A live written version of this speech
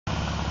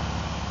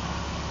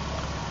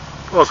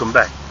Welcome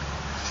back.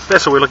 The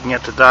vessel we're looking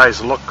at today is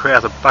the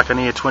crowther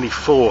Buccaneer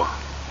 24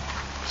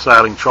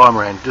 sailing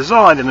trimaran,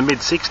 designed in the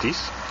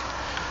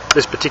mid-60s.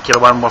 This particular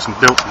one wasn't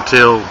built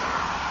until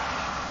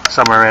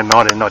somewhere around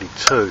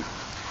 1992.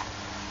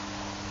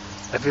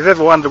 If you've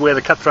ever wondered where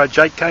the cutthroat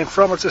Jake came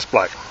from, it's this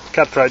bloke.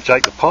 Cutthroat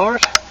Jake the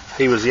pirate.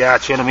 He was the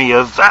arch enemy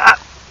of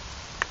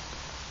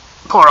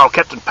poor old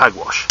Captain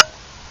Pugwash.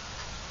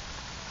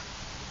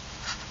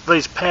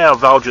 These power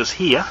valves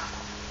here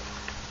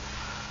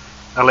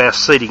allow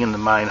seating in the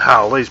main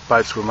hull. These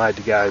boats were made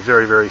to go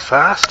very, very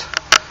fast,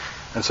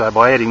 and so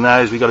by adding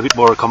those we got a bit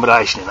more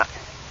accommodation in it.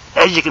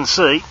 As you can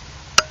see,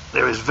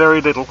 there is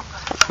very little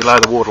below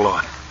the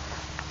waterline.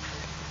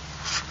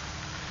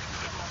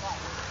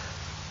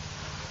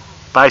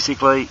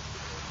 Basically,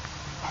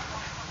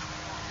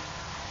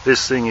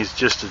 this thing is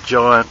just a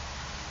giant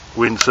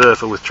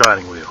windsurfer with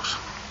training wheels.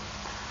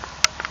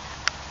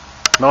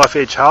 Knife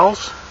edge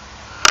hulls,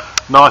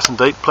 nice and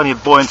deep, plenty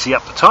of buoyancy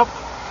up the top.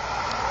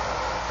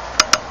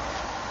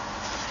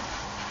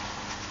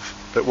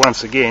 But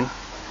once again,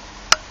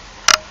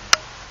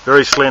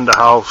 very slender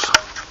hulls,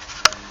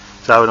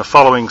 so in a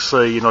following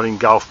sea you're not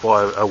engulfed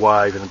by a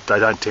wave, and they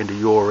don't tend to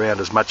yaw around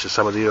as much as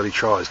some of the early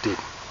tries did.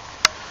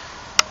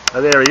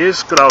 So there he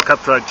is, good old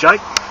cutthroat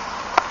Jake,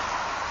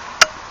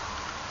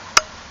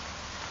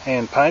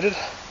 hand painted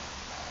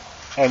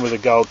and with a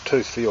gold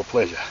tooth for your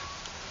pleasure.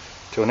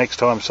 Till next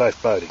time,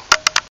 safe boating.